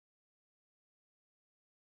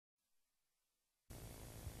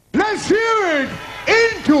Let's hear it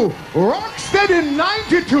into Rocksteady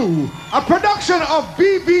 92, a production of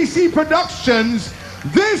BBC Productions.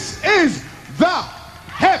 This is the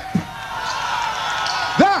Hep.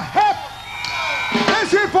 The Hep.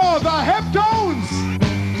 Let's hear for the Heptones.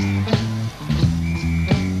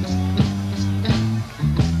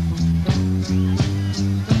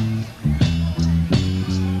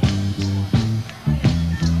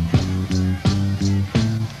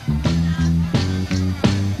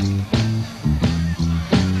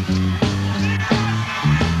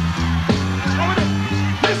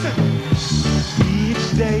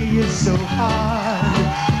 So hard,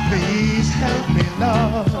 please help me,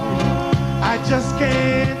 Lord. I just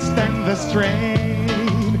can't stand the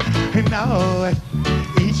strain. And now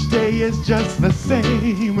each day is just the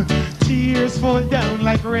same. Tears fall down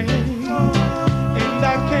like rain, and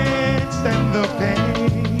I can't stand the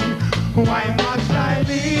pain. Why must I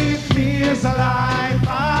leave these alive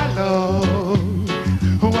alone?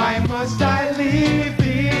 Why must I leave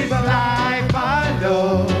these alive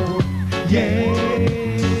alone? Yeah.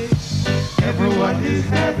 Everyone is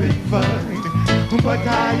having fun, but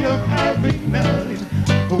I am having none.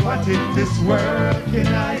 What in this world can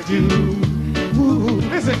I do? Ooh,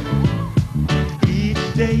 listen.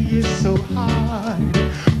 Each day is so hard.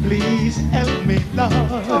 Please help me, Lord.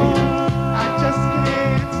 I just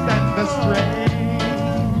can't stand the strain.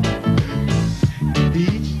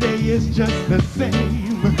 Each day is just the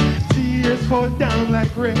same. Tears fall down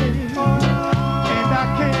like rain, and I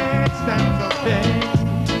can't stand the pain.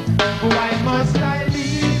 Why must I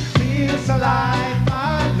leave this alive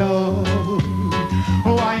alone?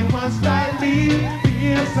 Why must I leave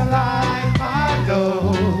this alive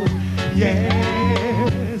alone?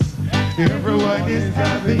 Yes, everyone is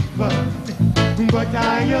having fun, but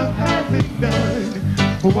I am having none.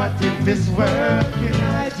 What in this world can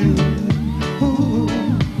I do? Ooh.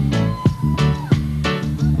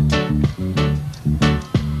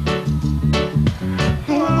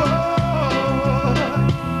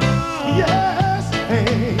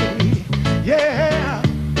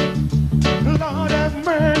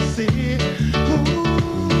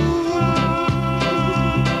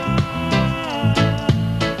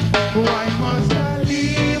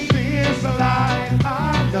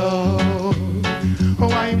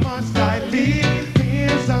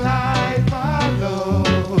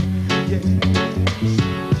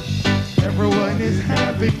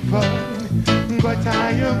 But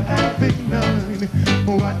I am having none.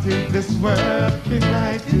 What in this world can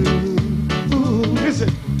I do? Ooh, listen.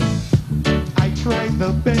 I try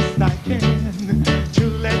the best I can to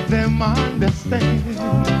let them understand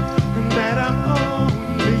that I'm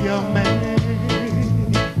only a man.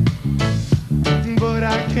 But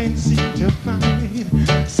I can't seem to find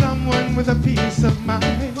someone with a peace of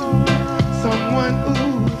mind, someone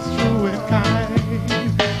who's true and kind.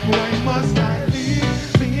 Why must I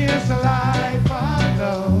leave this alive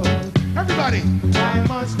alone? Everybody! Why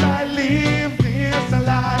must I leave this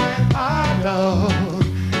alive alone?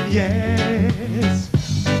 Yes,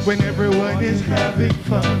 when everyone is having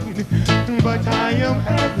fun, but I am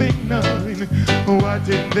having none. What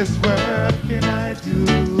in this world can I do?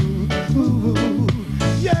 Ooh,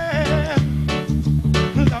 yeah,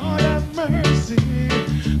 Lord have mercy.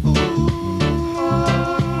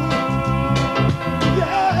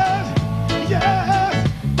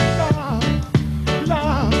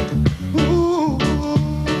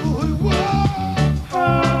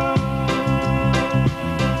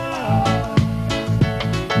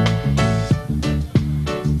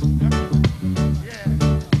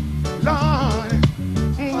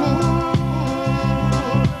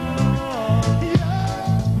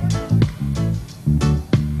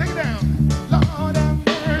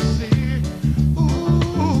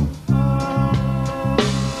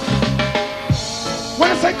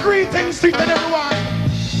 Greetings to everyone.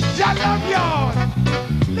 I love y'all.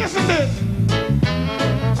 Listen to this.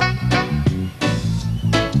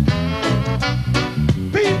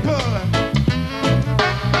 People,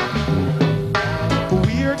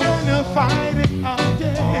 we're gonna fight it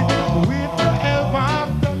again with the help of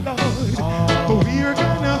the Lord. We're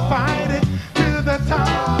gonna fight it to the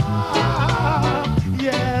top.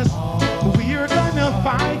 Yes, we're gonna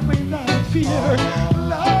fight without fear.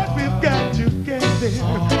 Lord, we've got to get there.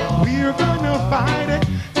 We're gonna fight it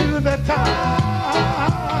to the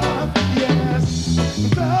top. Yes,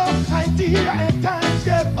 the idea and time.